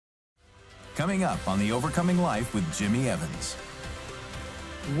Coming up on The Overcoming Life with Jimmy Evans.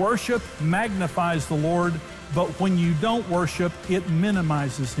 Worship magnifies the Lord, but when you don't worship, it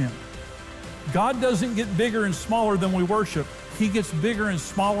minimizes Him. God doesn't get bigger and smaller than we worship. He gets bigger and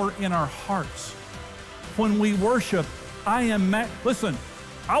smaller in our hearts. When we worship, listen,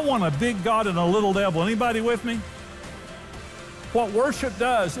 I want a big God and a little devil. Anybody with me? What worship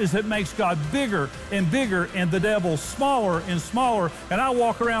does is it makes God bigger and bigger and the devil smaller and smaller. And I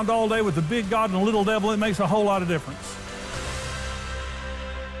walk around all day with a big God and a little devil. It makes a whole lot of difference.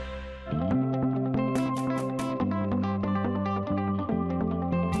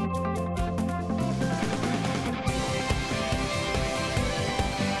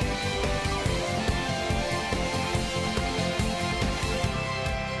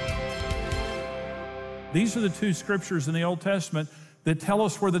 These are the two scriptures in the Old Testament that tell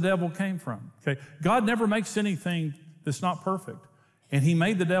us where the devil came from. Okay? God never makes anything that's not perfect, and He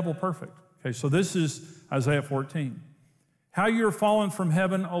made the devil perfect. Okay, so this is Isaiah 14. How you are fallen from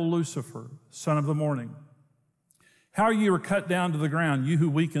heaven, O Lucifer, son of the morning. How you are cut down to the ground, you who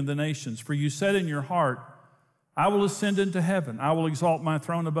weaken the nations. For you said in your heart, I will ascend into heaven. I will exalt my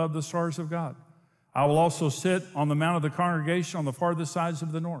throne above the stars of God. I will also sit on the mount of the congregation on the farthest sides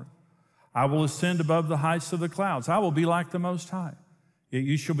of the north. I will ascend above the heights of the clouds. I will be like the Most High. Yet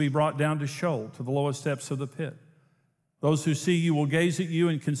you shall be brought down to Sheol, to the lowest depths of the pit. Those who see you will gaze at you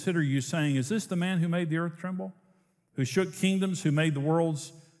and consider you, saying, is this the man who made the earth tremble? Who shook kingdoms, who made the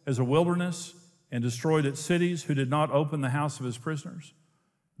worlds as a wilderness and destroyed its cities, who did not open the house of his prisoners?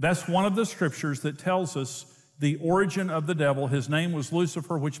 That's one of the scriptures that tells us the origin of the devil. His name was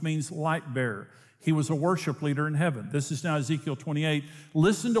Lucifer, which means light bearer. He was a worship leader in heaven. This is now Ezekiel 28.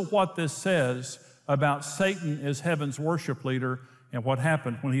 Listen to what this says about Satan as heaven's worship leader and what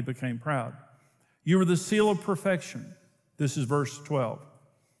happened when he became proud. You are the seal of perfection. This is verse 12.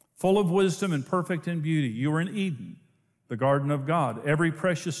 Full of wisdom and perfect in beauty. You were in Eden, the garden of God. Every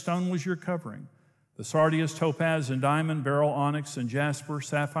precious stone was your covering. The sardius, topaz, and diamond, beryl, onyx, and jasper,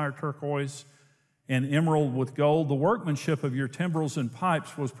 sapphire, turquoise, and emerald with gold. The workmanship of your timbrels and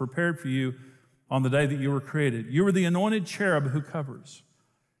pipes was prepared for you on the day that you were created. You were the anointed cherub who covers.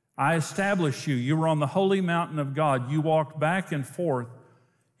 I established you. You were on the holy mountain of God. You walked back and forth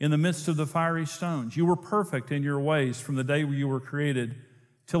in the midst of the fiery stones. You were perfect in your ways from the day you were created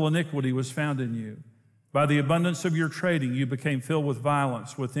till iniquity was found in you. By the abundance of your trading, you became filled with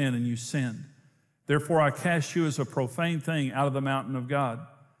violence within, and you sinned. Therefore, I cast you as a profane thing out of the mountain of God,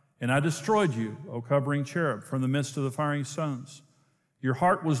 and I destroyed you, O covering cherub, from the midst of the fiery stones. Your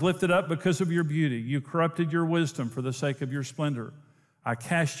heart was lifted up because of your beauty. You corrupted your wisdom for the sake of your splendor. I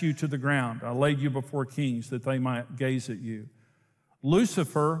cast you to the ground. I laid you before kings that they might gaze at you.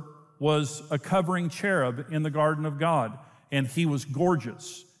 Lucifer was a covering cherub in the garden of God, and he was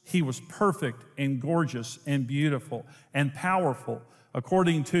gorgeous. He was perfect and gorgeous and beautiful and powerful.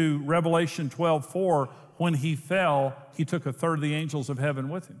 According to Revelation 12:4, when he fell, he took a third of the angels of heaven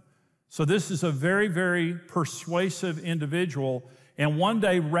with him. So this is a very, very persuasive individual. And one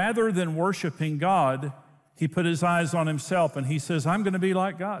day, rather than worshiping God, he put his eyes on himself and he says, I'm going to be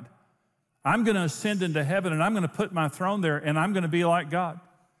like God. I'm going to ascend into heaven and I'm going to put my throne there and I'm going to be like God.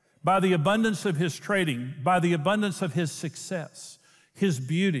 By the abundance of his trading, by the abundance of his success, his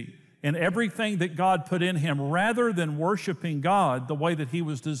beauty, and everything that God put in him, rather than worshiping God the way that he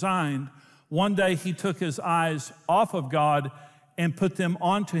was designed, one day he took his eyes off of God and put them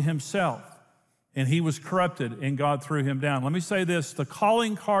onto himself. And he was corrupted, and God threw him down. Let me say this, the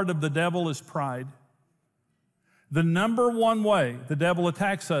calling card of the devil is pride. The number one way the devil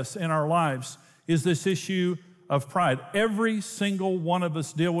attacks us in our lives is this issue of pride. Every single one of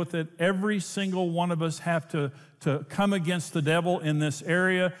us deal with it. Every single one of us have to come against the devil in this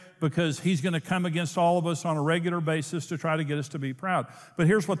area because he's going to come against all of us on a regular basis to try to get us to be proud. But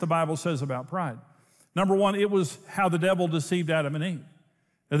here's what the Bible says about pride. Number one, it was how the devil deceived Adam and Eve.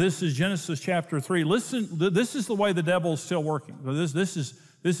 Now, this is Genesis chapter 3. Listen, this is the way the devil is still working.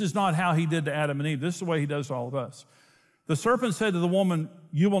 This is not how he did to Adam and Eve. This is the way he does to all of us. The serpent said to the woman,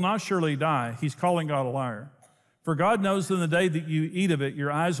 you will not surely die. He's calling God a liar. For God knows that in the day that you eat of it,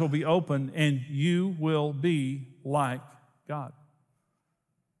 your eyes will be open and you will be like God,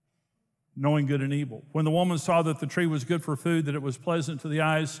 knowing good and evil. When the woman saw that the tree was good for food, that it was pleasant to the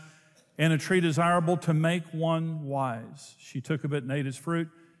eyes, and a tree desirable to make one wise, she took of it and ate its fruit.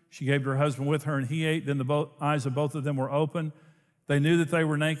 She gave to her husband with her, and he ate. Then the eyes of both of them were open. They knew that they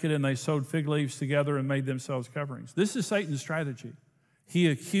were naked, and they sewed fig leaves together and made themselves coverings. This is Satan's strategy. He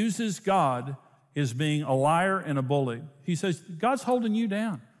accuses God as being a liar and a bully. He says, God's holding you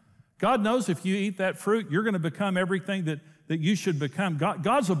down. God knows if you eat that fruit, you're going to become everything that that you should become.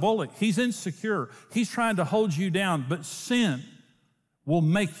 God's a bully. He's insecure. He's trying to hold you down, but sin will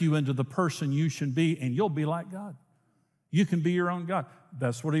make you into the person you should be, and you'll be like God. You can be your own God.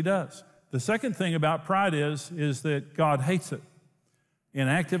 That's what he does. The second thing about pride is that God hates it and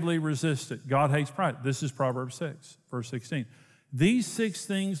actively resists it. God hates pride. This is Proverbs 6, verse 16. These 6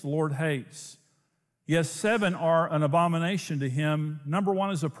 things the Lord hates. Yes, 7 are an abomination to him. Number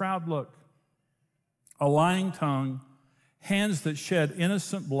 1 is a proud look, a lying tongue, hands that shed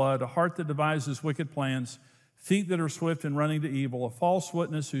innocent blood, a heart that devises wicked plans, feet that are swift in running to evil, a false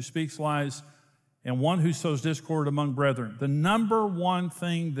witness who speaks lies, and one who sows discord among brethren. The number 1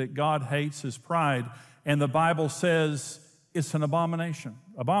 thing that God hates is pride, and the Bible says it's an abomination.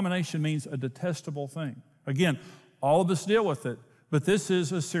 Abomination means a detestable thing. Again, all of us deal with it, but this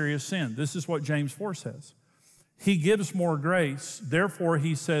is a serious sin. This is what James 4 says. He gives more grace. Therefore,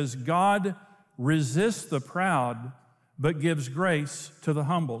 he says, God resists the proud, but gives grace to the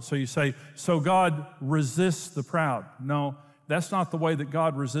humble. So you say, so God resists the proud. No, that's not the way that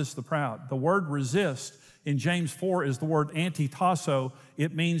God resists the proud. The word resist in James 4 is the word antitasso.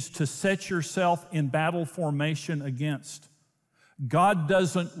 It means to set yourself in battle formation against. God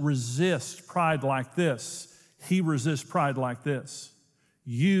doesn't resist pride like this. He resists pride like this.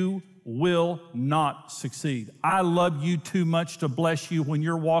 You will not succeed. I love you too much to bless you when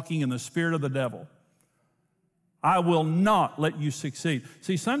you're walking in the spirit of the devil. I will not let you succeed.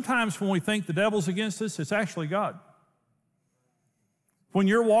 See, sometimes when we think the devil's against us, it's actually God. When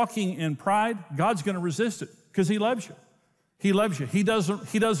you're walking in pride, God's going to resist it because he loves you. He loves you. He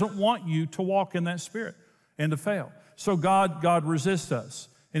doesn't want you to walk in that spirit and to fail. So God resists us.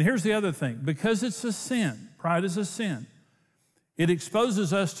 And here's the other thing. Because it's a sin, pride is a sin, it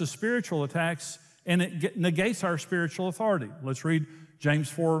exposes us to spiritual attacks and it negates our spiritual authority. Let's read James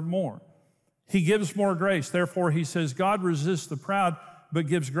 4 more. He gives more grace. Therefore, he says, God resists the proud, but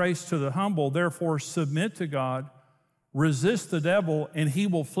gives grace to the humble. Therefore, submit to God, resist the devil, and he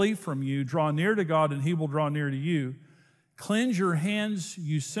will flee from you. Draw near to God, and he will draw near to you. Cleanse your hands,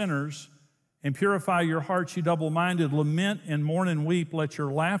 you sinners, and purify your hearts, you double-minded. Lament and mourn and weep. Let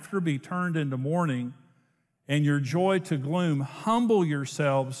your laughter be turned into mourning, and your joy to gloom. Humble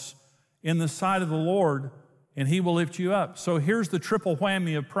yourselves in the sight of the Lord, and he will lift you up. So here's the triple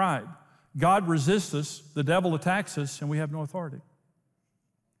whammy of pride. God resists us, the devil attacks us, and we have no authority.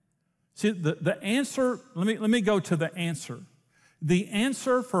 See, the answer, let me go to the answer. The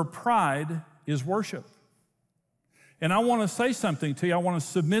answer for pride is worship. And I want to say something to you. I want to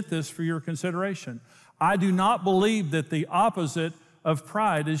submit this for your consideration. I do not believe that the opposite of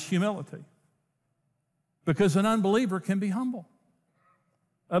pride is humility. Because an unbeliever can be humble.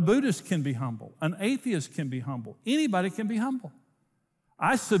 A Buddhist can be humble. An atheist can be humble. Anybody can be humble.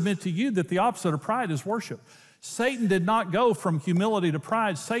 I submit to you that the opposite of pride is worship. Satan did not go from humility to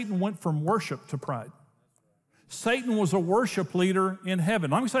pride. Satan went from worship to pride. Satan was a worship leader in heaven.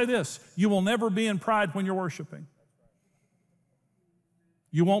 Let me say this. You will never be in pride when you're worshiping.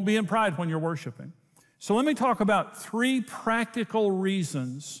 You won't be in pride when you're worshiping. So let me talk about 3 practical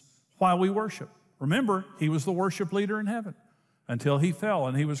reasons why we worship. Remember, he was the worship leader in heaven until he fell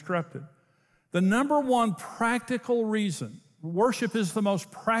and he was corrupted. The number 1 practical reason, worship is the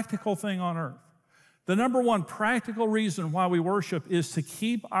most practical thing on earth. The number 1 practical reason why we worship is to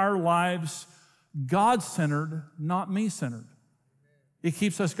keep our lives God-centered, not me-centered. It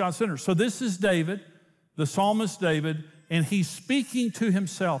keeps us God-centered. So this is David, the psalmist David, and he's speaking to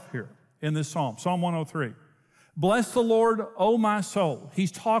himself here in this psalm, Psalm 103. Bless the Lord, O my soul.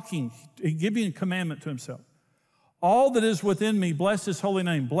 He's talking, giving a commandment to himself. All that is within me, bless his holy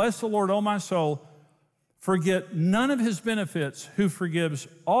name. Bless the Lord, O my soul. Forget none of his benefits, who forgives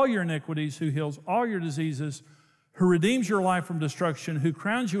all your iniquities, who heals all your diseases, who redeems your life from destruction, who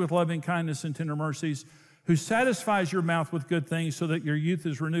crowns you with loving kindness and tender mercies, who satisfies your mouth with good things so that your youth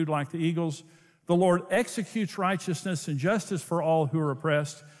is renewed like the eagles. The Lord executes righteousness and justice for all who are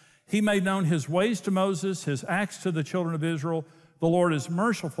oppressed. He made known his ways to Moses, his acts to the children of Israel. The Lord is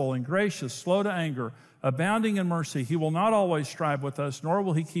merciful and gracious, slow to anger, abounding in mercy. He will not always strive with us, nor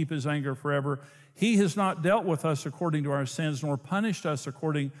will he keep his anger forever. He has not dealt with us according to our sins, nor punished us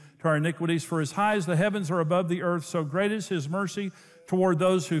according to our iniquities. For as high as the heavens are above the earth, so great is his mercy toward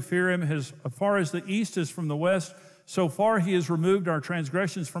those who fear him. As far as the east is from the west, so far he has removed our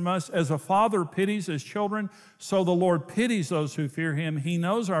transgressions from us. As a father pities his children, so the Lord pities those who fear him. He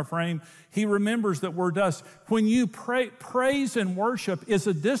knows our frame. He remembers that we're dust. When you praise and worship is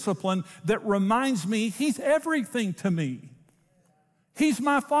a discipline that reminds me he's everything to me. He's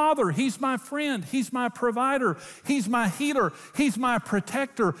my father. He's my friend. He's my provider. He's my healer. He's my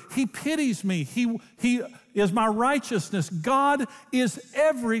protector. He pities me. He is my righteousness. God is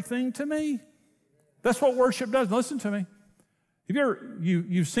everything to me. That's what worship does. Listen to me. Have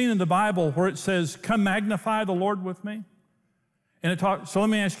you've seen in the Bible where it says, come magnify the Lord with me? And so let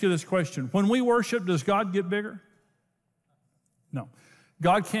me ask you this question. When we worship, does God get bigger? No.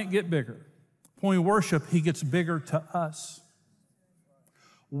 God can't get bigger. When we worship, he gets bigger to us.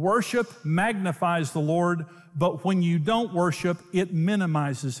 Worship magnifies the Lord, but when you don't worship, it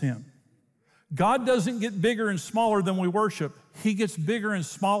minimizes him. God doesn't get bigger and smaller than we worship. He gets bigger and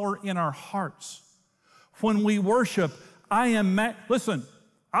smaller in our hearts. When we worship, listen,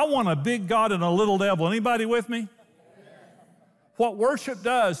 I want a big God and a little devil. Anybody with me? What worship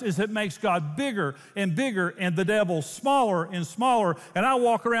does is it makes God bigger and bigger and the devil smaller and smaller. And I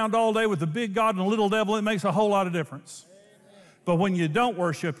walk around all day with a big God and a little devil. It makes a whole lot of difference. But when you don't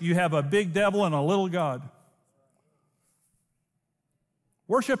worship, you have a big devil and a little God.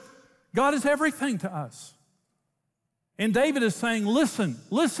 Worship, God is everything to us. And David is saying,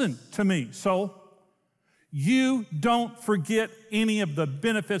 listen to me, soul. You don't forget any of the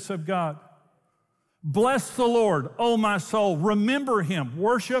benefits of God. Bless the Lord, oh my soul. Remember him.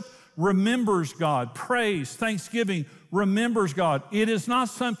 Worship remembers God. Praise, thanksgiving remembers God. It is not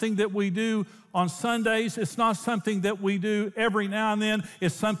something that we do on Sundays. It's not something that we do every now and then.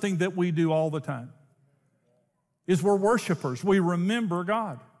 It's something that we do all the time. We're worshipers. We remember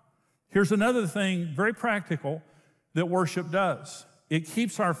God. Here's another thing, very practical, that worship does. It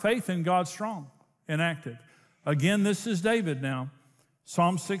keeps our faith in God strong and active. Again, this is David now.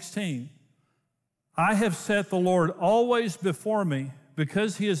 Psalm 16. I have set the Lord always before me.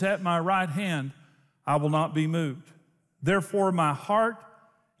 Because he is at my right hand, I will not be moved. Therefore, my heart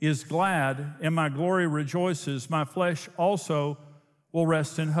is glad and my glory rejoices. My flesh also will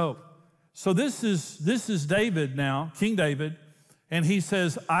rest in hope. So this is David now, King David, and he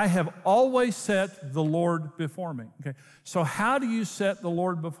says, I have always set the Lord before me. Okay. So how do you set the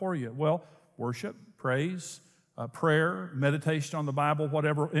Lord before you? Well, worship, praise, prayer, meditation on the Bible,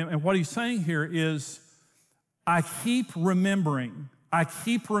 whatever. And what he's saying here is, I keep remembering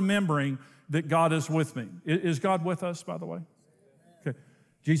that God is with me. Is God with us, by the way? Okay.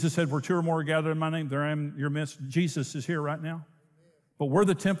 Jesus said, where two or more are gathered in my name, there I am in your midst. Jesus is here right now. But we're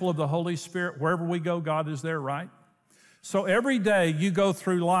the temple of the Holy Spirit. Wherever we go, God is there, right? So every day you go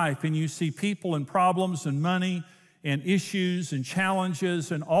through life and you see people and problems and money and issues and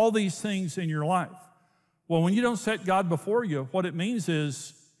challenges and all these things in your life. Well, when you don't set God before you, what it means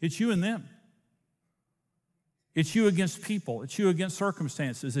is it's you and them. It's you against people. It's you against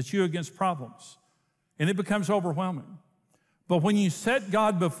circumstances. It's you against problems. And it becomes overwhelming. But when you set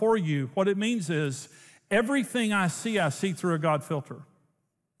God before you, what it means is everything I see through a God filter.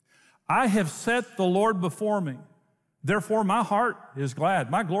 I have set the Lord before me. Therefore, my heart is glad.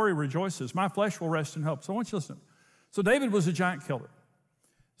 My glory rejoices. My flesh will rest in hope. So I want you to listen. So David was a giant killer.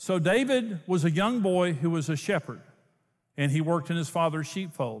 So David was a young boy who was a shepherd, and he worked in his father's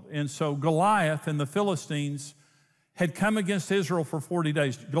sheepfold. And so Goliath and the Philistines had come against Israel for 40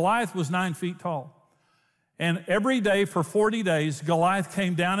 days. Goliath was 9 feet tall. And every day for 40 days, Goliath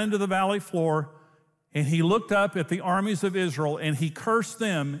came down into the valley floor, and he looked up at the armies of Israel, and he cursed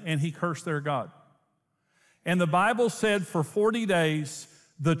them, and he cursed their God. And the Bible said for 40 days,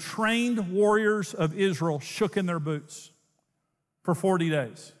 the trained warriors of Israel shook in their boots for 40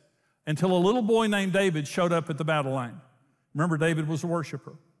 days until a little boy named David showed up at the battle line. Remember, David was a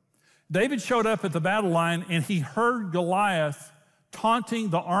worshiper. David showed up at the battle line, and he heard Goliath taunting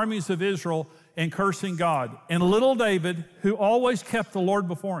the armies of Israel and cursing God. And little David, who always kept the Lord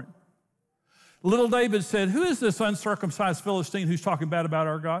before him, little David said, who is this uncircumcised Philistine who's talking bad about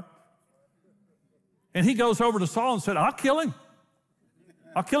our God? And he goes over to Saul and said, I'll kill him.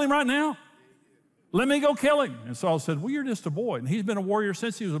 I'll kill him right now. Let me go kill him. And Saul said, well, you're just a boy. And he's been a warrior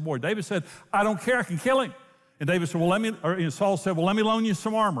since he was a boy. David said, I don't care, I can kill him. And David said, Saul said, well, let me loan you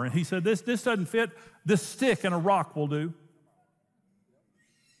some armor. And he said, this doesn't fit. This stick and a rock will do.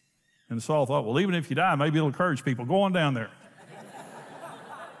 And Saul thought, well, even if you die, maybe it'll encourage people. Go on down there.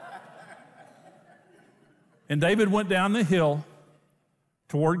 And David went down the hill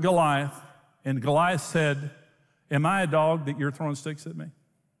toward Goliath, and Goliath said, am I a dog that you're throwing sticks at me?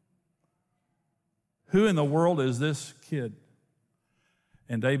 Who in the world is this kid?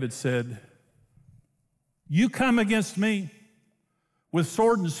 And David said, you come against me with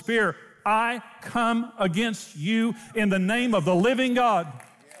sword and spear. I come against you in the name of the living God.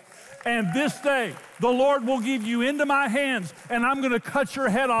 And this day, the Lord will give you into my hands, and I'm going to cut your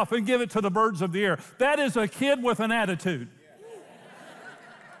head off and give it to the birds of the air. That is a kid with an attitude.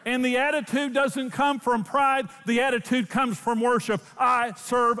 And the attitude doesn't come from pride. The attitude comes from worship. I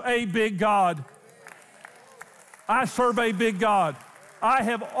serve a big God. I serve a big God. I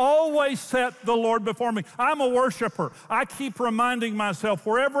have always set the Lord before me. I'm a worshiper. I keep reminding myself,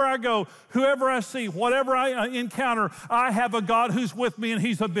 wherever I go, whoever I see, whatever I encounter, I have a God who's with me, and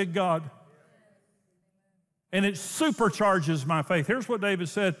He's a big God. And it supercharges my faith. Here's what David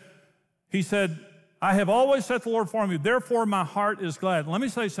said. He said, I have always set the Lord before me, therefore my heart is glad. Let me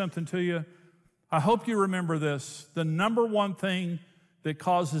say something to you. I hope you remember this. The number one thing that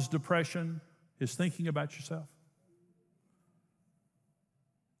causes depression is thinking about yourself.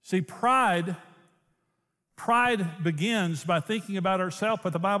 See, pride begins by thinking about ourselves,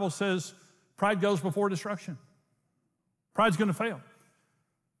 but the Bible says pride goes before destruction. Pride's going to fail.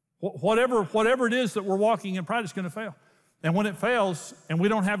 Whatever it is that we're walking in pride is going to fail. And when it fails and we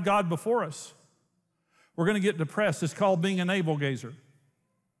don't have God before us, we're going to get depressed. It's called being a navel-gazer.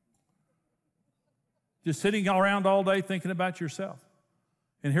 Just sitting around all day thinking about yourself.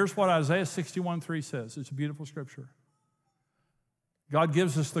 And here's what Isaiah 61:3 says. It's a beautiful scripture. God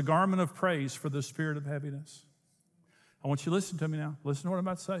gives us the garment of praise for the spirit of heaviness. I want you to listen to me now. Listen to what I'm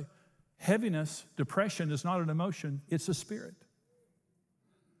about to say. Heaviness, depression is not an emotion, it's a spirit.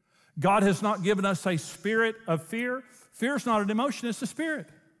 God has not given us a spirit of fear. Fear is not an emotion, it's a spirit.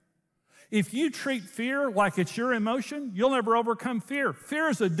 If you treat fear like it's your emotion, you'll never overcome fear. Fear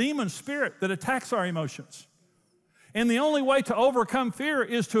is a demon spirit that attacks our emotions. And the only way to overcome fear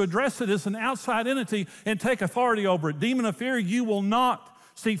is to address it as an outside entity and take authority over it. Demon of fear, you will not.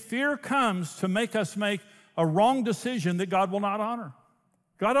 See, fear comes to make us make a wrong decision that God will not honor.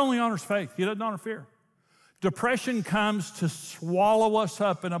 God only honors faith. He doesn't honor fear. Depression comes to swallow us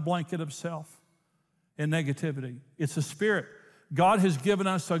up in a blanket of self and negativity. It's a spirit. God has given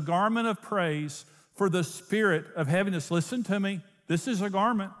us a garment of praise for the spirit of heaviness. Listen to me. This is a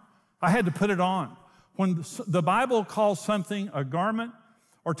garment. I had to put it on. When the Bible calls something a garment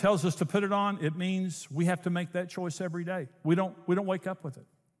or tells us to put it on, it means we have to make that choice every day. We don't wake up with it.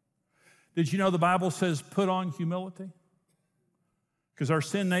 Did you know the Bible says put on humility? Because our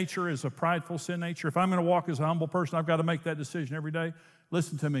sin nature is a prideful sin nature. If I'm going to walk as a humble person, I've got to make that decision every day.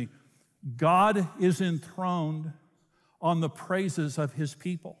 Listen to me. God is enthroned on the praises of His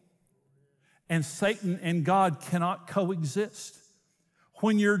people. And Satan and God cannot coexist.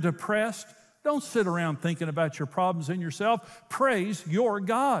 When you're depressed, don't sit around thinking about your problems and yourself. Praise your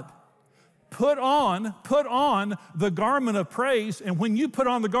God. Put on the garment of praise, and when you put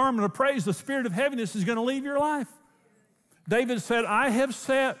on the garment of praise, the spirit of heaviness is going to leave your life. David said, I have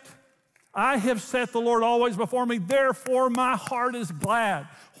set the Lord always before me, therefore my heart is glad.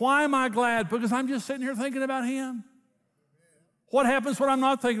 Why am I glad? Because I'm just sitting here thinking about Him. What happens when I'm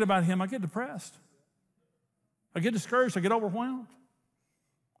not thinking about Him? I get depressed. I get discouraged. I get overwhelmed.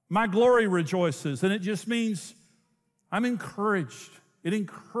 My glory rejoices, and it just means I'm encouraged. It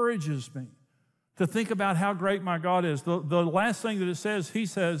encourages me to think about how great my God is. The last thing that it says, He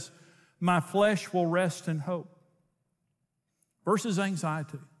says, my flesh will rest in hope. Versus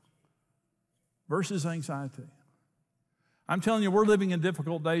anxiety. Versus anxiety. I'm telling you, we're living in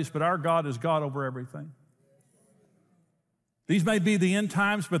difficult days, but our God is God over everything. These may be the end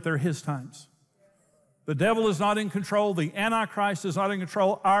times, but they're His times. The devil is not in control. The Antichrist is not in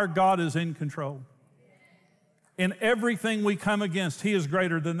control. Our God is in control. In everything we come against, He is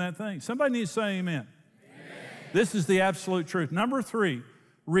greater than that thing. Somebody needs to say amen. This is the absolute truth. Number 3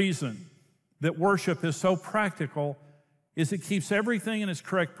 reason that worship is so practical is it keeps everything in its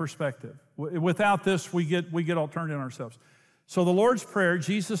correct perspective. Without this, we get all turned in ourselves. So the Lord's Prayer,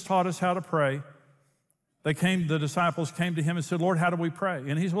 Jesus taught us how to pray. The disciples came to Him and said, Lord, how do we pray?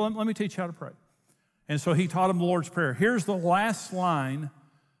 And He said, well, let me teach you how to pray. And so He taught them the Lord's Prayer. Here's the last line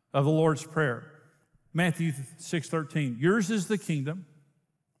of the Lord's Prayer. Matthew 6:13. Yours is the kingdom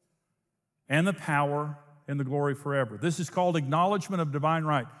and the power and the glory forever. This is called acknowledgement of divine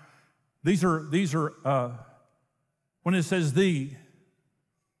right. These are when it says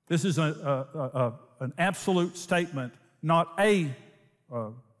this is an absolute statement, not a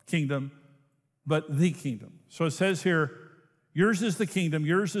kingdom, but the kingdom. So it says here, yours is the kingdom,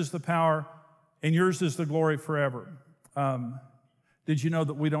 yours is the power, and yours is the glory forever. Did you know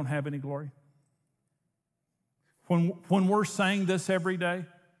that we don't have any glory? When we're saying this every day,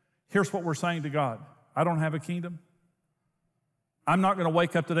 here's what we're saying to God. I don't have a kingdom. I'm not going to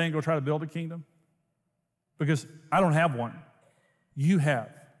wake up today and go try to build a kingdom because I don't have one. You have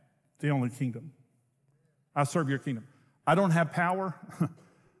the only kingdom. I serve your kingdom. I don't have power.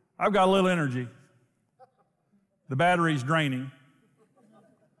 I've got a little energy. The battery's draining.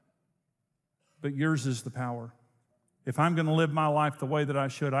 But yours is the power. If I'm going to live my life the way that I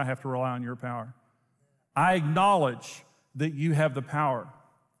should, I have to rely on your power. I acknowledge that you have the power,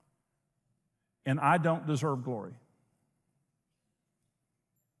 and I don't deserve glory.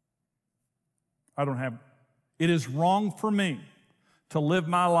 I don't have. It is wrong for me to live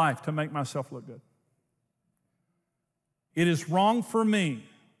my life to make myself look good. It is wrong for me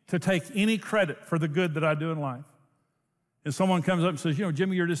to take any credit for the good that I do in life. If someone comes up and says,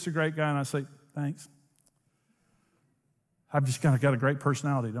 Jimmy, you're just a great guy, and I say, thanks. I've just kind of got a great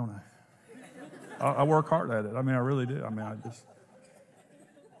personality, don't I? I work hard at it. I really do. I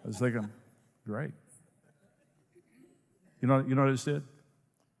was thinking, great. You know what I just did?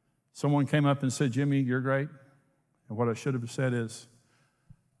 Someone came up and said, Jimmy, you're great. And what I should have said is,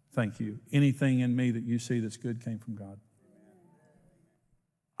 thank you. Anything in me that you see that's good came from God.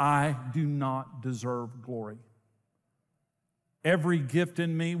 I do not deserve glory. Every gift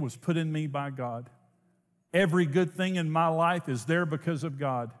in me was put in me by God. Every good thing in my life is there because of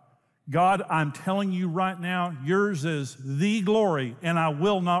God. God, I'm telling you right now, yours is the glory, and I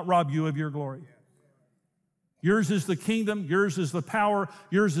will not rob you of your glory. Yours is the kingdom, yours is the power,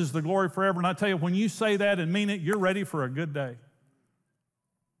 yours is the glory forever. And I tell you, when you say that and mean it, you're ready for a good day.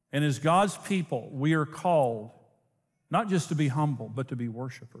 And as God's people, we are called not just to be humble, but to be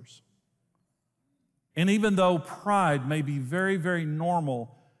worshipers. And even though pride may be very, very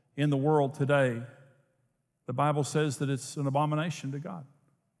normal in the world today, the Bible says that it's an abomination to God.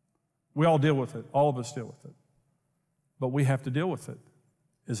 We all deal with it. All of us deal with it. But we have to deal with it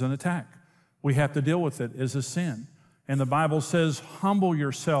as an attack. We have to deal with it as a sin. And the Bible says, humble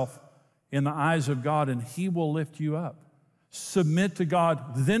yourself in the eyes of God, and He will lift you up. Submit to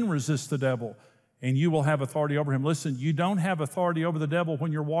God, then resist the devil, and you will have authority over him. Listen, you don't have authority over the devil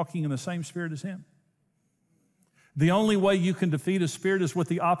when you're walking in the same spirit as him. The only way you can defeat a spirit is with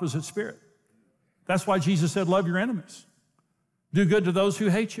the opposite spirit. That's why Jesus said, love your enemies. Do good to those who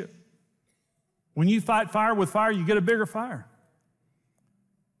hate you. When you fight fire with fire, you get a bigger fire.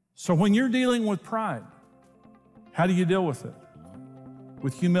 So when you're dealing with pride, how do you deal with it?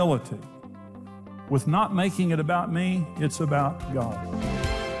 With humility. With not making it about me, it's about God.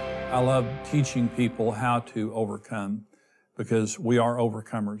 I love teaching people how to overcome because we are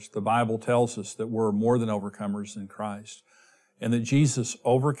overcomers. The Bible tells us that we're more than overcomers in Christ and that Jesus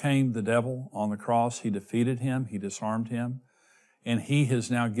overcame the devil on the cross. He defeated him. He disarmed him. And He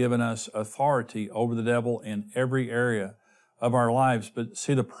has now given us authority over the devil in every area of our lives. But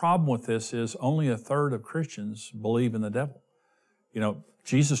see, the problem with this is only a third of Christians believe in the devil.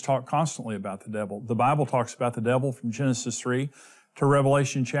 Jesus talked constantly about the devil. The Bible talks about the devil from Genesis 3 to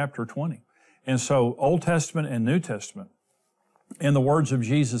Revelation chapter 20. And so Old Testament and New Testament, in the words of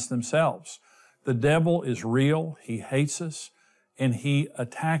Jesus themselves, the devil is real, he hates us, and he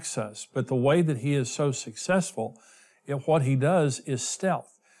attacks us. But the way that he is so successful, what he does is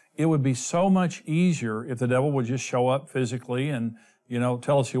stealth. It would be so much easier if the devil would just show up physically and,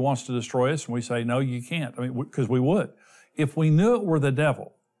 tell us he wants to destroy us, and we say, no, you can't. Because we would. If we knew it were the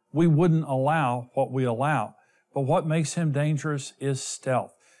devil, we wouldn't allow what we allow. But what makes him dangerous is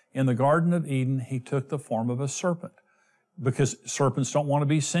stealth. In the Garden of Eden, he took the form of a serpent because serpents don't want to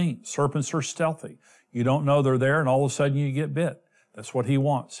be seen. Serpents are stealthy. You don't know they're there, and all of a sudden you get bit. That's what he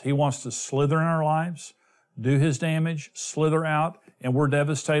wants. He wants to slither in our lives, do his damage, slither out, and we're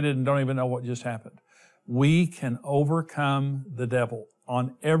devastated and don't even know what just happened. We can overcome the devil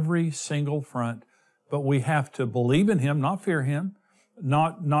on every single front, but we have to believe in him, not fear him,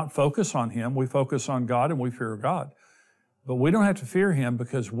 not focus on him. We focus on God and we fear God. But we don't have to fear him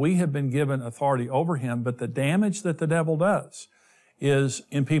because we have been given authority over him. But the damage that the devil does is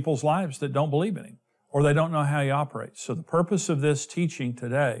in people's lives that don't believe in him or they don't know how he operates. So the purpose of this teaching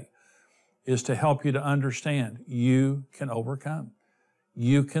today is to help you to understand you can overcome.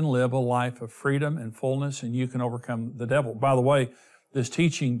 You can live a life of freedom and fullness, and you can overcome the devil. By the way, this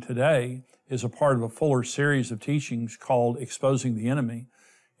teaching today is a part of a fuller series of teachings called Exposing the Enemy,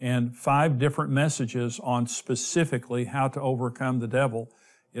 and 5 different messages on specifically how to overcome the devil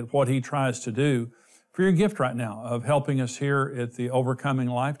and what he tries to do. For your gift right now of helping us here at the Overcoming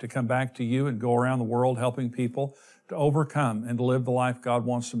Life to come back to you and go around the world helping people to overcome and to live the life God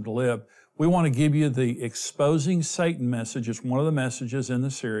wants them to live. We want to give you the Exposing Satan message. It's one of the messages in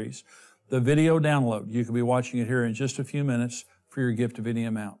the series. The video download. You can be watching it here in just a few minutes for your gift of any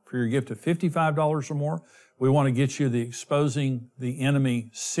amount. For your gift of $55 or more, we want to get you the Exposing the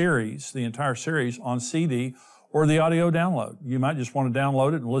Enemy series, the entire series on CD or the audio download. You might just want to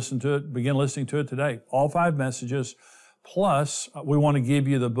download it and listen to it, begin listening to it today. All 5 messages. Plus, we want to give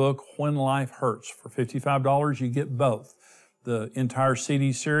you the book When Life Hurts. For $55, you get both. the entire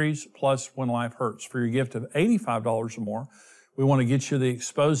CD series plus When Life Hurts. For your gift of $85 or more, we want to get you the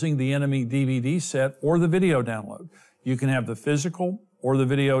Exposing the Enemy DVD set or the video download. You can have the physical or the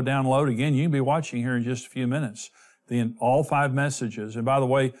video download. Again, you can be watching here in just a few minutes. All 5 messages. And by the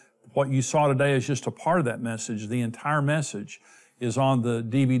way, what you saw today is just a part of that message. The entire message is on the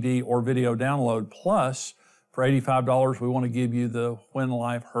DVD or video download. Plus, for $85, we want to give you the When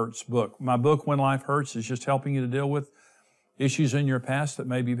Life Hurts book. My book, When Life Hurts, is just helping you to deal with issues in your past that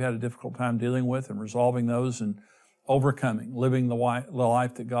maybe you've had a difficult time dealing with and resolving those and overcoming, living the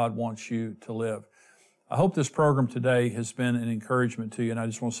life that God wants you to live. I hope this program today has been an encouragement to you. And I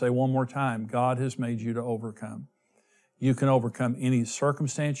just want to say one more time, God has made you to overcome. You can overcome any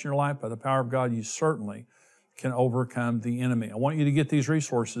circumstance in your life. By the power of God, you certainly can overcome the enemy. I want you to get these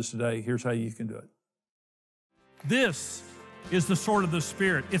resources today. Here's how you can do it. This is the sword of the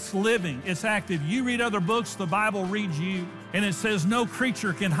Spirit. It's living, it's active. You read other books, the Bible reads you. And it says no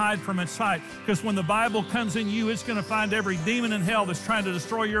creature can hide from its sight. Because when the Bible comes in you, it's going to find every demon in hell that's trying to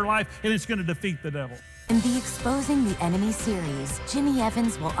destroy your life, and it's going to defeat the devil. In the Exposing the Enemy series, Jimmy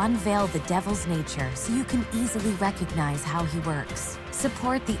Evans will unveil the devil's nature so you can easily recognize how he works.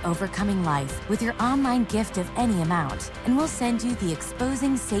 Support the Overcoming Life with your online gift of any amount, and we'll send you the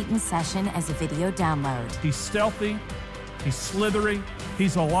Exposing Satan session as a video download. He's stealthy, he's slithery,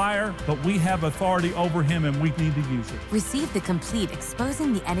 he's a liar, but we have authority over him and we need to use it. Receive the complete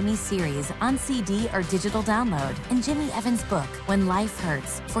Exposing the Enemy series on CD or digital download in Jimmy Evans' book, When Life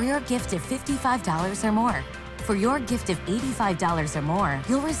Hurts, for your gift of $55 or more. For your gift of $85 or more,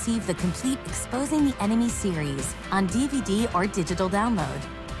 you'll receive the complete Exposing the Enemy series on DVD or digital download.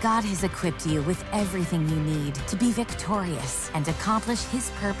 God has equipped you with everything you need to be victorious and accomplish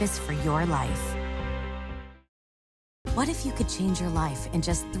His purpose for your life. What if you could change your life in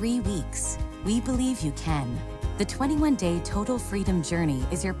just 3 weeks? We believe you can. The 21-day Total Freedom Journey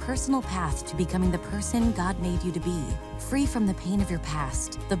is your personal path to becoming the person God made you to be, free from the pain of your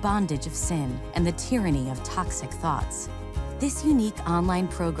past, the bondage of sin, and the tyranny of toxic thoughts. This unique online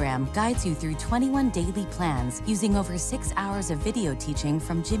program guides you through 21 daily plans using over 6 hours of video teaching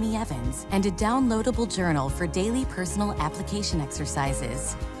from Jimmy Evans and a downloadable journal for daily personal application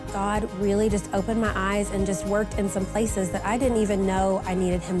exercises. God really just opened my eyes and just worked in some places that I didn't even know I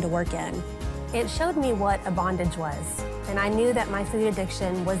needed Him to work in. It showed me what a bondage was, and I knew that my food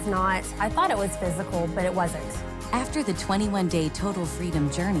addiction was not, I thought it was physical, but it wasn't. After the 21-day Total Freedom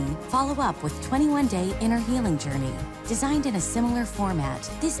Journey, follow up with 21-day Inner Healing Journey. Designed in a similar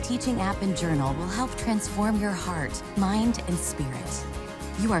format, this teaching app and journal will help transform your heart, mind, and spirit.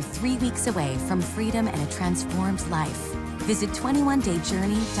 You are 3 weeks away from freedom and a transformed life. Visit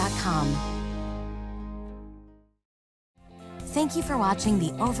 21dayjourney.com. Thank you for watching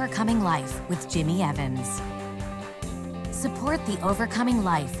The Overcoming Life with Jimmy Evans. Support The Overcoming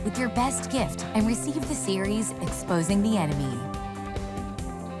Life with your best gift and receive the series Exposing the Enemy.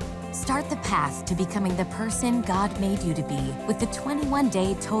 Start the path to becoming the person God made you to be with the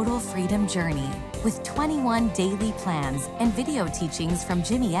 21-day Total Freedom Journey. With 21 daily plans and video teachings from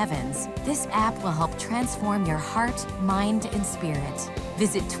Jimmy Evans, this app will help transform your heart, mind, and spirit.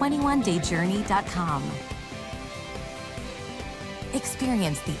 Visit 21dayjourney.com.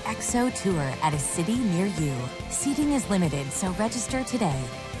 Experience the EXO Tour at a city near you. Seating is limited, so register today.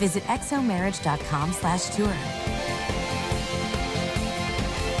 Visit exomarriage.com/tour.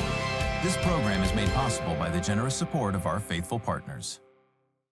 This program is made possible by the generous support of our faithful partners.